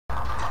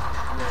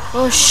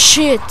Oh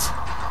shit!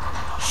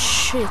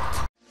 Shit!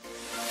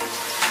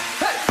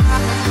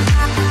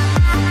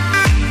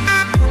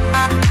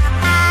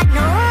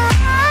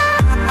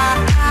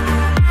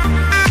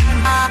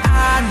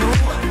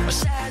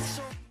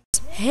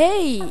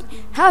 Hey!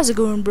 How's it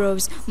going,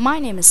 bros? My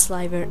name is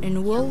Sliver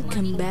and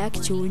welcome back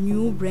to a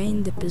new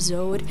brain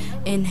episode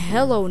in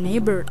Hello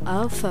Neighbor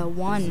Alpha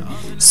 1.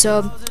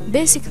 So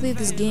basically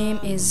this game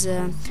is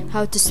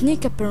how to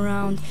sneak up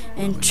around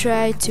and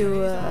try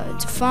to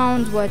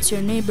find what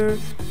your neighbor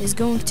is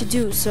going to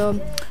do. So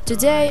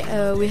today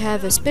we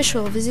have a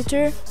special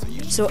visitor,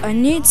 so I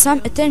need some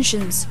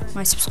attentions,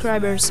 my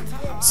subscribers.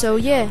 So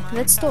yeah,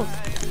 let's talk.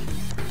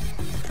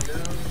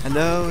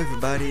 Hello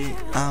everybody,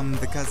 I'm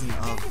the cousin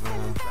of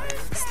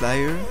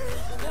Slayer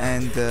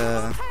and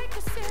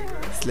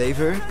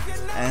Slaver,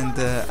 and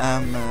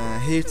I'm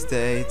here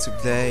today to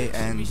play,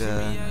 and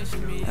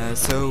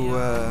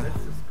so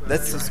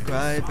let's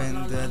subscribe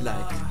and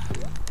like.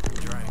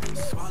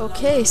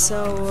 Okay,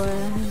 so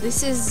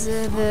this is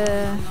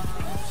the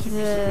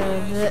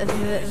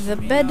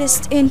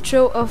baddest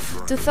intro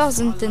of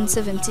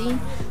 2017.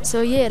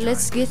 So yeah,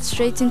 let's get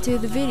straight into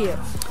the video.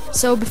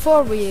 So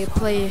before we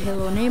play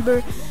Hello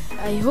Neighbor,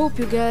 I hope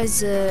you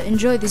guys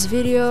enjoy this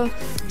video.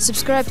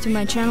 Subscribe to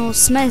my channel,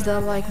 smash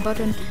that like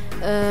button,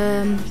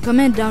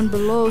 comment down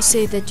below,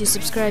 say that you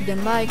subscribed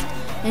and liked,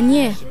 and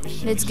yeah,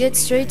 let's get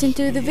straight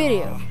into the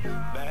video.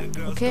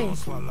 Okay,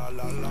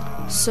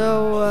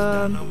 so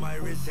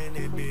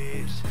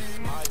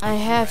I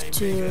have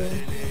to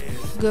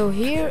go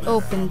here,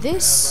 open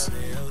this,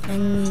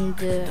 and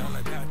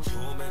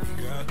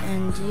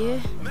yeah.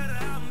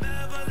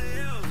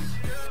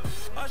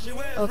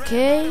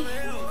 Okay,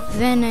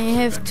 then I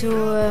have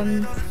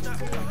to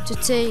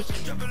take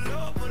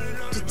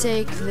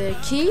the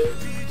key.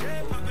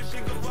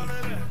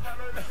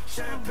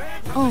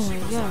 Oh my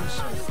gosh,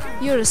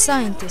 you're a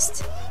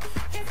scientist.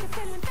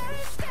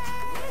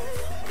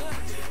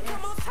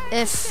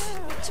 F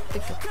to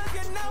pick up.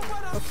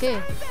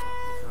 Okay.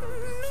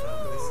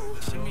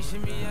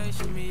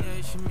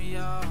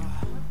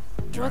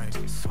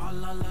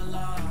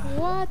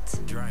 What?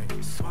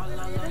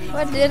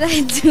 What did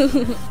I do?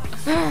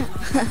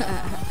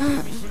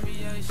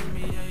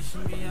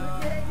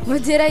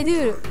 What did I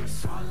do?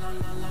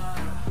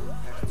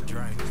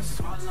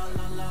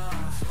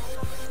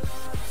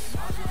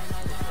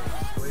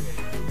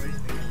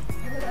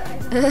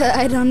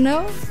 I don't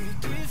know.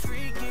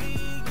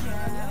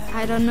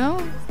 I don't know.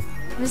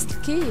 Where's the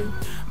key?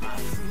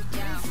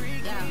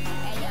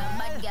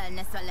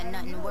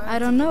 I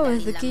don't know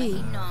where's the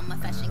key.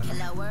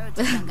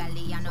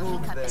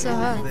 So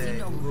hard.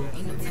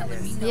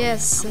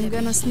 Yes, I'm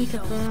gonna sneak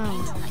up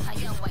around.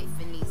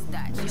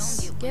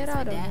 Just get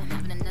out of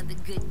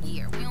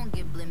here.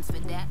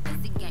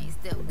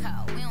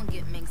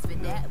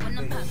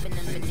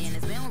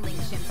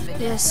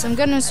 Yes, I'm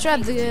gonna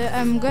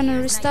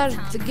restart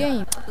the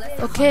game.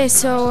 Okay,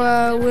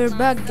 so we're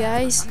back,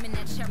 guys.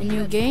 A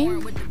new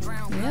game.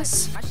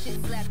 Yes.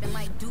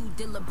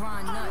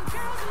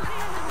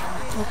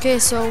 Okay,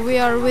 so we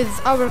are with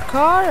our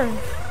car.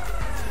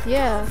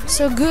 Yeah,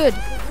 so good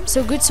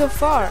so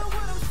far.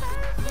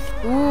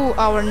 Ooh,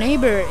 our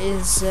neighbor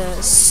is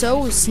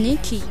so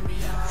sneaky.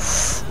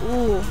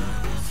 Ooh.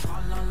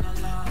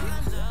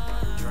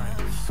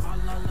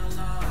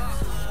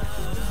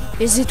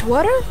 Is it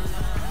water?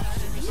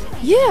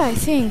 Yeah, I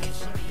think.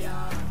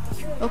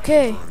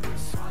 Okay.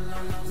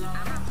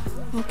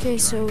 Okay,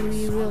 so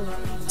we will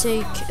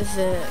take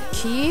the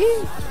key.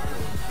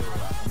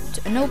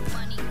 Nope.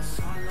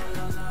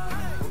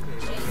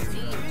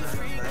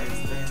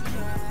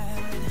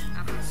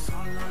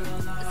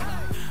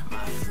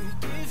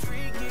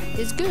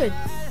 It's good.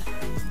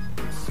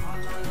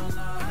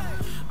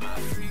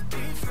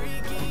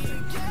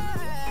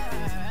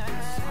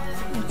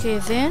 Okay,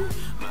 then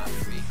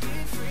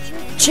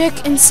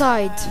check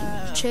inside.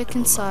 Check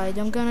inside.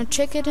 I'm gonna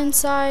check it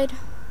inside.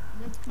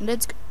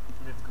 Let's go.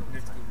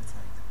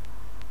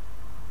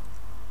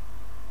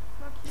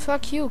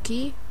 Fuck you,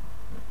 key.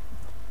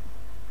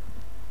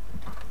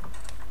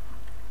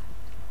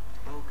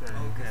 Okay,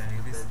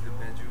 this is the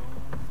bedroom.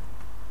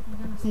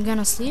 I'm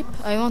gonna sleep.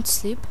 I want to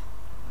sleep.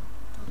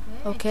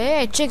 Okay,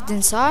 I checked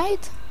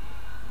inside.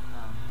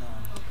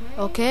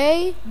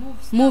 Okay,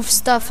 move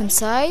stuff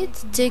inside.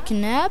 Take a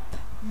nap.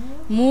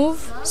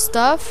 Move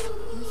stuff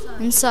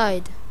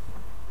inside.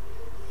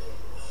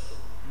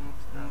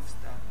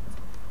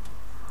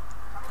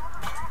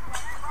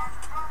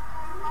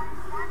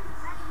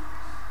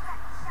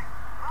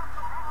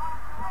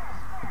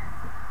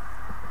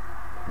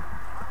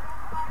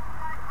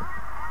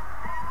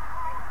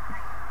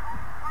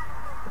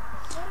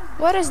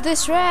 What is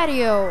this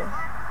radio?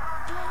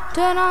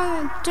 Turn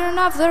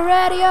off the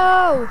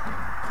radio.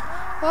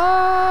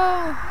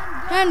 Oh,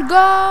 and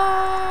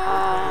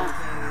go.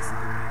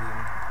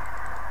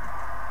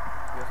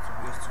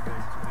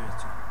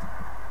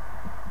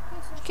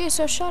 Okay,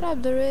 so shut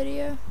up the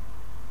radio.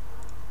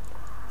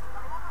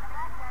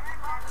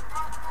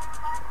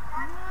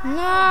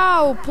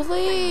 No,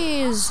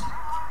 please.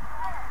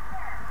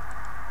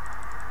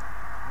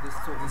 This is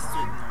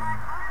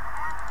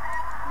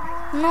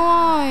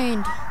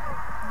Nine.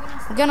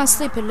 I'm gonna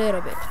sleep a little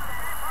bit.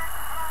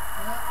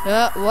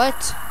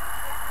 What?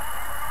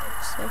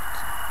 Slept.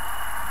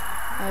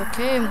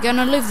 Okay, I'm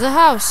gonna leave the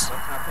house.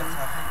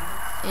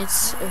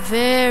 It's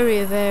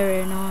very,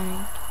 very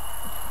annoying.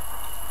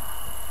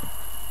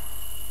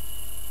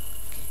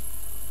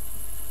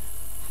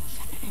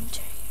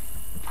 Okay.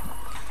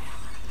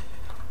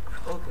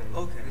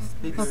 It's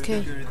bigger, Okay.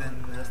 bigger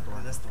than the last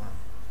one.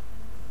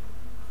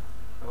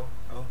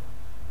 Oh.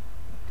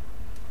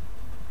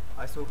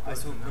 I saw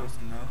person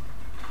now.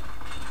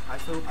 I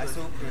saw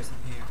person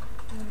here.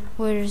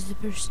 Where is the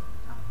person?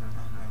 No.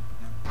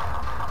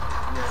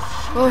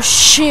 Oh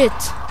shit!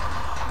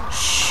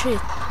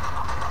 Shit!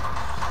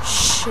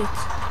 Shit!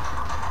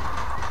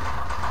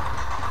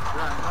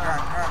 Run.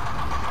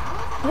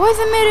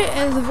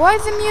 Why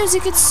the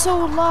music is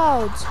so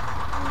loud?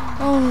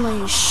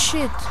 Holy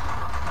shit!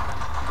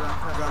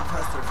 Run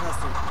faster.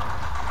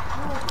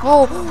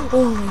 Oh,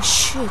 holy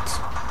shit!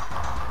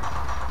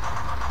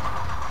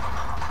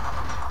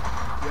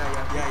 Yeah,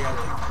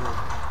 thank you.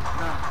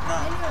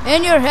 No.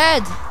 In your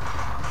head!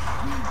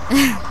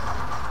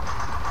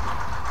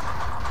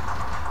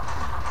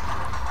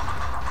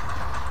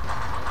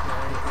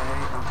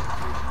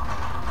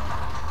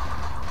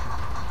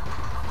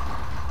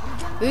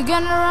 We're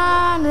gonna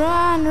run!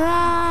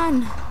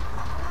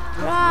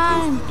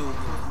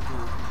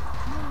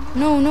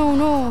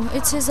 No,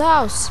 it's his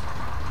house.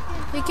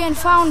 He can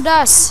found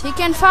us.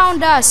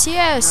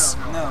 Yes.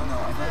 No,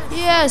 I don't.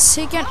 Yes,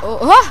 he can. Oh,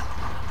 huh?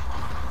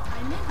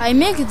 I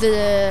make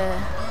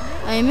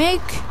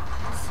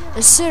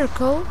a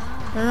circle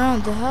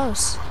around the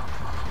house.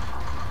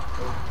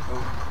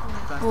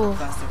 Oh.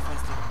 Faster.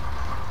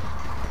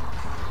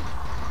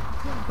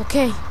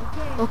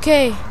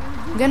 Okay.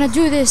 I'm gonna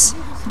do this.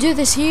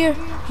 Here.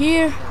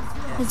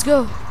 Let's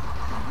go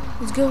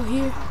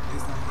here.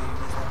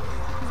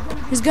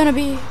 He's gonna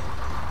be.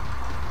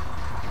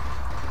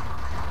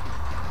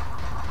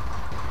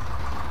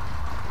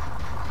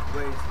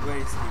 Where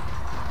is he?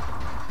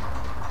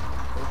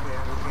 Okay.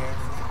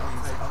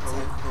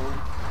 Outside home.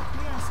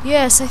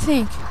 Yes, I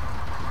think.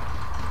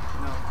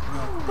 No.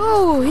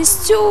 Oh,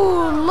 he's too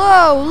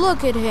low.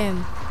 Look at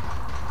him.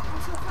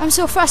 I'm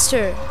so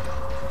faster.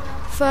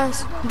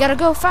 Gotta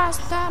go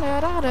fast.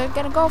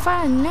 Gotta go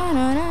fast. No.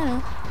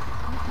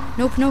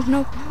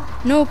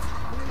 Nope.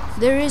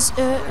 There is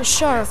a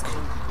shark.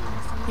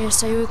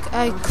 Yes,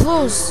 I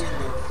closed.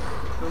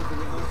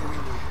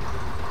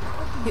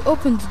 He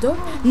opened the door.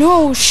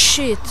 No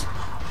shit.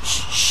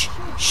 Shit.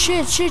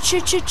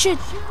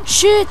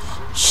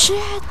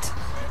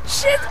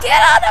 Get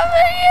out of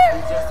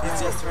here.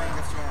 It's just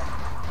trying.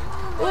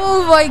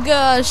 Oh my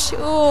gosh.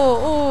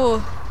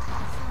 Oh.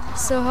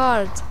 So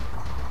hard.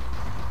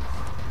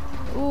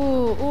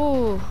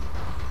 Oh.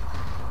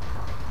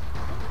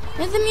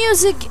 And the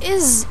music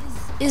is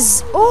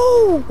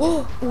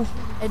oh.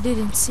 I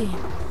didn't see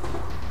him.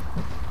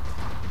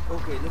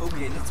 Okay,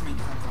 let's make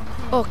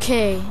something.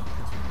 Okay.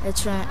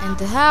 Let's run in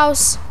the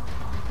house.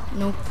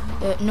 Nope.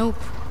 Yes.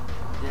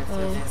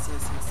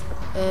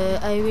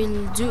 I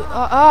will do.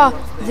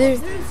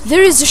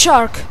 There is a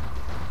shark.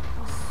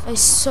 I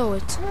saw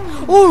it.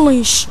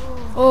 Holy shit!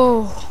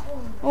 Oh.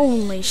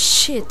 Holy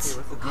shit!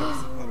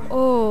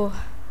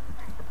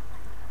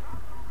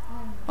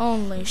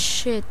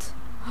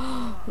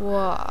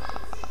 Wow.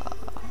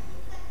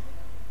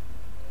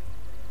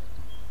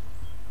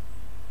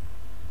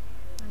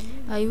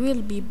 I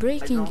will be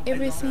breaking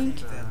everything.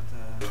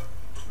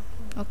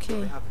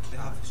 Okay. They have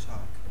a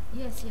shark.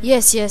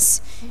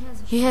 Yes.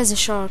 He has a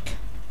shark.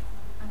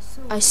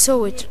 I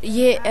saw it.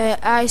 Yeah,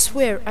 I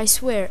swear. I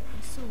saw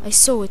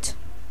it.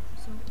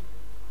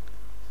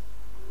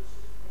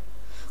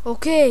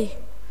 Okay.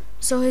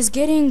 So he's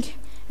getting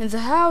in the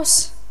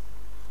house.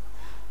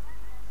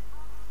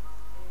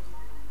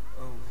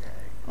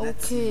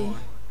 Okay.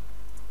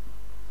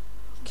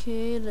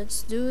 Okay,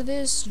 let's do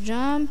this.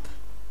 Jump.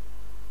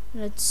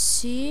 Let's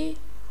see.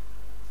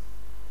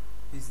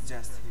 He's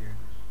just here.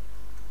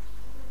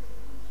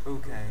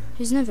 Okay.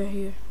 He's never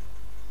here.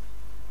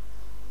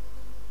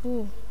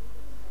 Oh,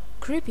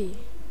 creepy.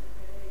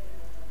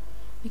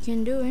 He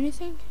can do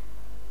anything?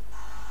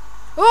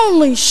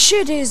 Holy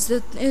shit! He's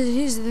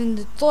in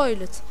the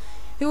toilet.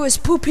 He was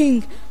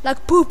pooping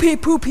like poopy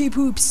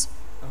poops.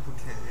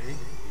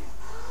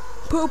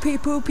 Okay.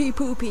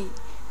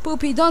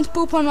 Poopy. Don't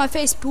poop on my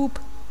face. Poopy.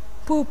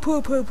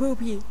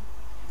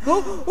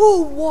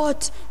 Oh,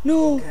 what?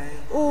 No. Okay.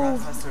 Oh, Run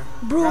faster.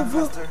 bro.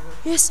 Faster.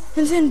 Yes,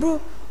 and then,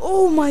 bro.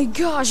 Oh my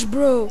gosh,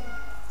 bro.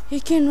 He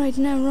can right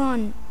now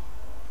run.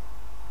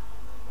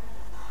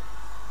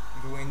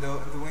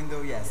 The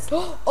window, yes.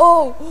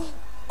 Oh,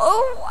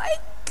 I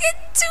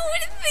can't do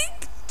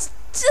anything.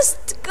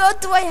 Just go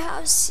to my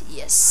house.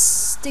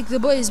 Yes. Take the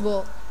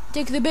baseball.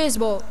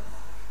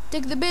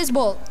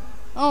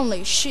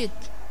 Holy shit.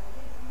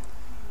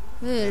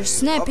 There's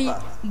Snappy.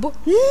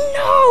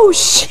 No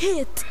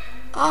shit.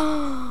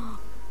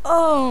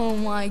 Oh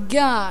my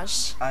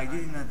gosh. I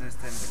didn't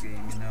understand the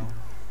game, you know.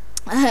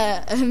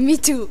 Me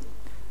too.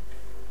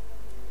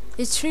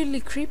 It's really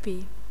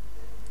creepy.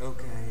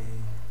 Okay.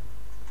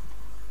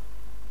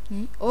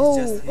 Oh,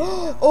 just here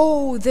now.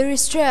 oh, there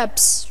is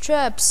traps.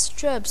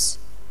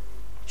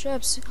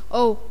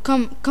 Oh,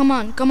 come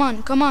on.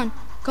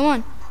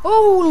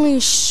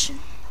 Holy sh!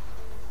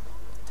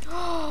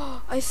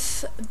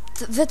 That's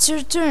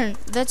your turn.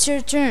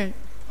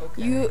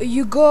 Okay.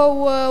 You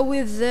go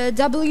with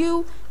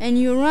W and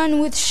you run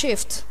with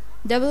shift.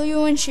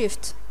 W and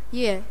shift.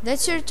 Yeah,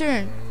 that's your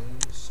turn. Okay,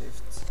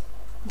 shift.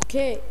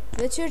 Okay,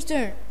 that's your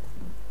turn.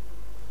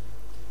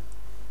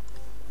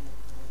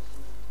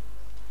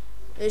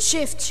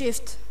 Shift.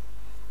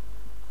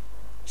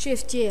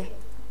 Yeah.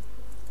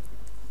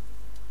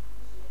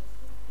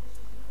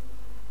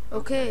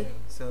 Okay.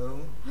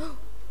 So.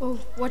 Oh,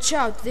 watch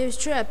out! There's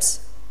traps.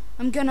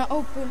 I'm gonna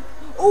open.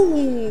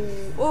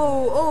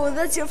 Oh!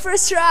 That's your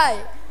first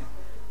try.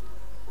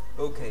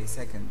 Okay,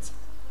 second.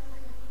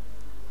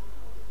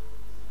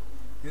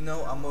 You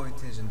know I'm more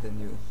intelligent than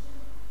you.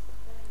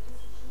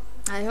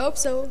 I hope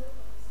so.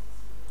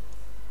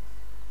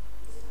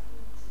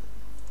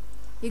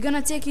 You're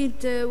gonna take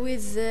it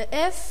with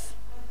F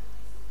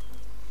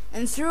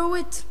and throw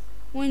it.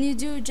 When you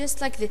do, just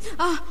like this.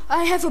 Ah,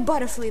 I have a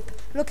butter flip.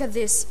 Look at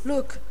this.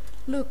 Look,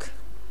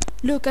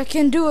 I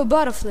can do a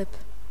butter flip.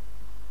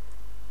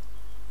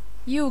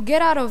 You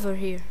get out over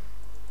here.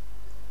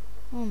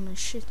 Oh my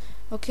shit.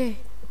 Okay,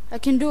 I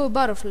can do a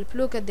butter flip.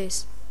 Look at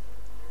this.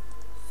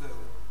 So.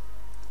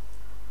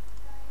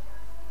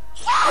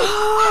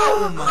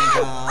 Oh my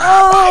god.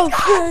 Oh,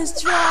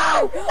 first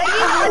try. Are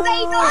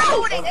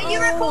you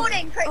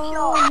recording,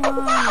 Crickshaw?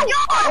 Oh my.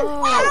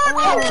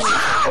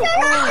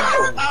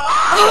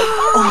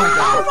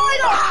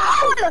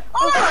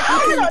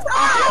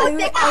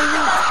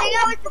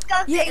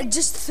 Yeah,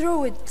 just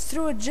throw it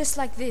just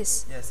like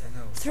this. Yes, I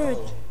know. Throw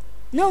it.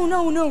 No,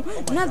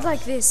 not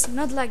like this. I'm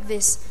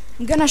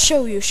gonna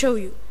show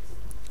you.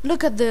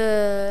 Look at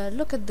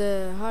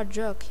the hard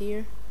rock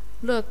here.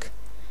 Look,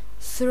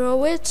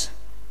 throw it.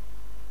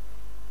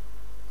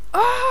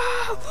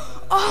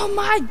 Oh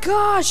my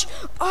gosh!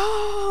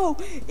 Oh,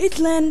 it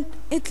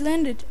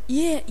landed.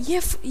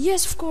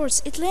 Yes, of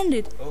course, it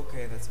landed.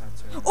 Okay, that's my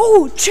turn.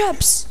 Oh,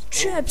 traps.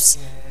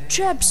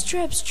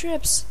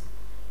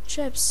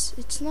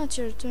 It's not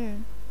your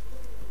turn.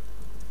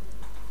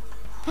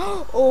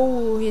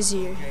 Oh, he's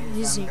here. Okay,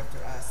 He's running here.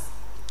 after us.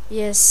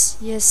 Yes.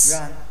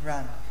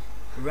 Run,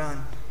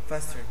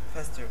 faster.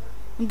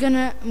 I'm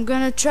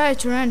gonna try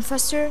to run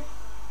faster.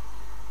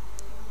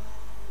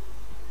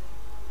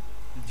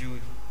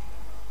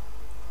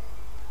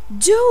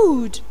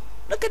 Dude,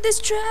 look at these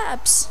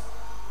traps.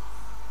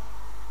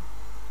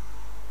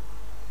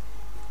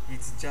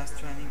 It's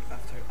just running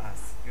after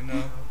us, you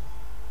know?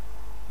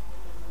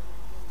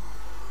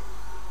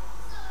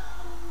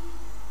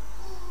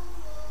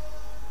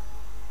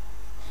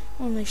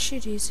 Holy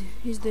shit, he's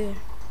there.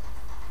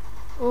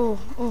 Oh.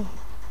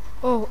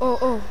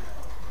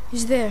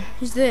 He's there.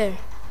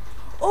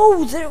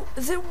 Oh,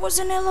 there was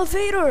an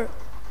elevator.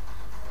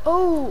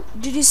 Oh,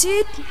 did you see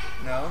it?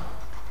 No?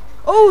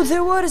 Oh,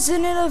 there was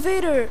an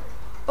elevator.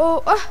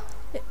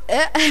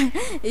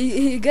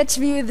 He got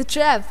me with the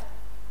trap.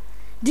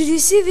 Did you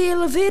see the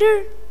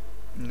elevator?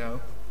 No.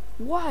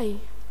 Why?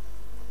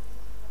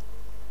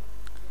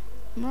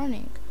 I'm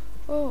running.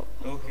 Oh.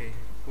 Okay,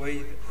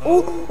 wait.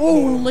 Oh,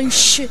 holy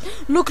shit.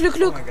 Look.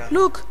 Oh my God.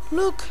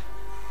 Look.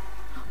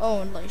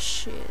 Holy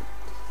shit.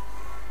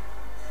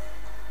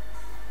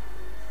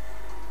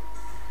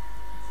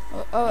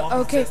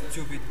 Okay. Just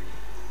stupid.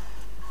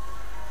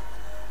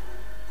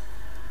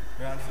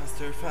 Run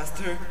faster.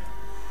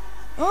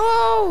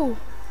 Oh!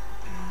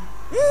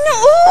 No!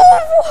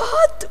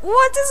 What?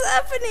 What is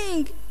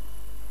happening?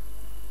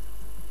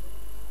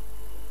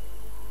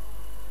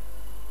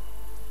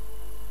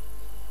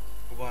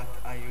 What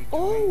are you doing?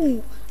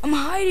 Oh! I'm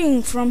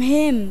hiding from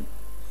him.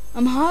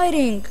 I'm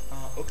hiding.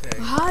 Okay.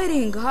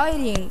 Hiding.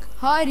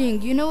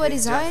 You know what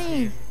He's is just hiding?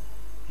 here.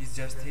 He's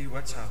just here,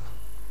 watch out.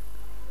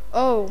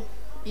 Oh,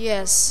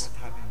 yes.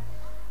 What happened?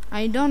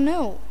 I don't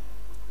know.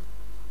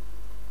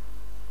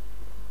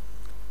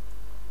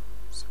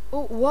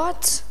 Oh,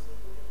 what?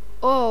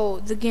 Oh,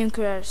 the game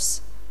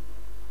crashed.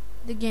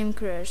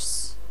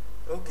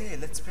 Okay,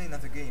 let's play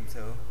another game,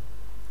 so.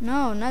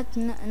 No, not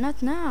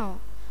now.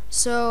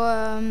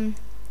 So,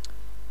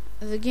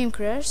 the game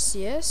crashed.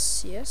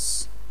 Yes.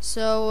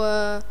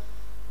 So,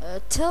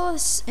 tell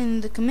us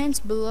in the comments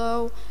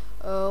below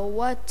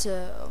what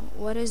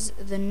is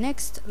the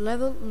next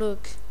level.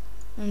 Look,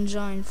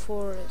 Engine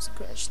 4 is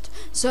crashed.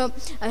 So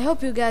I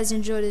hope you guys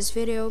enjoyed this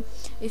video.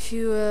 If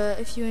you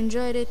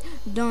enjoyed it,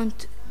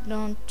 don't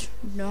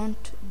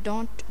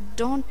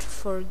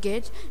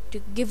forget to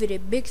give it a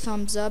big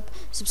thumbs up,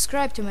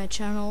 subscribe to my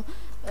channel,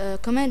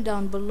 comment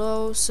down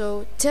below.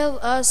 So tell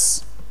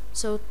us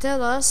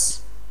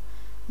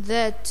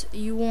that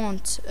you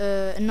want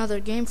another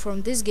game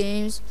from these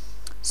games.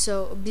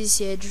 So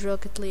BCH,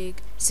 Rocket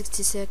League,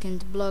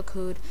 60-second,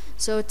 Blockhood.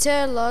 So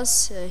tell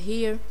us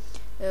here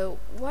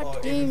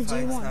what game do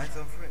you want? Nights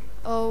on Freddy.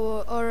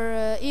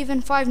 Or even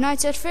Five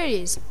Nights at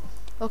Freddy's.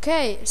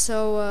 Okay,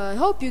 so I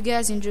hope you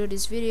guys enjoyed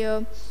this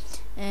video,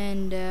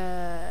 and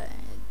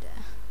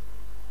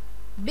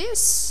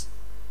peace.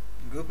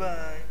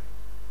 Goodbye.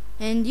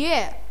 And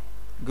yeah,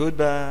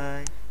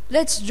 Goodbye.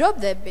 let's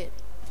drop that bit.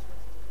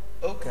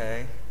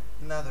 Okay.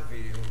 Another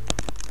video.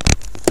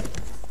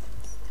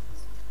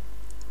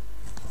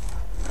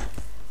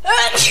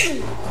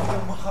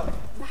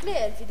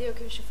 محليه الفيديو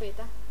كيف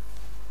شفيته؟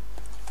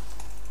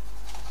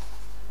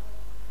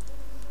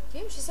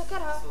 يمشي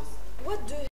سكرها. What do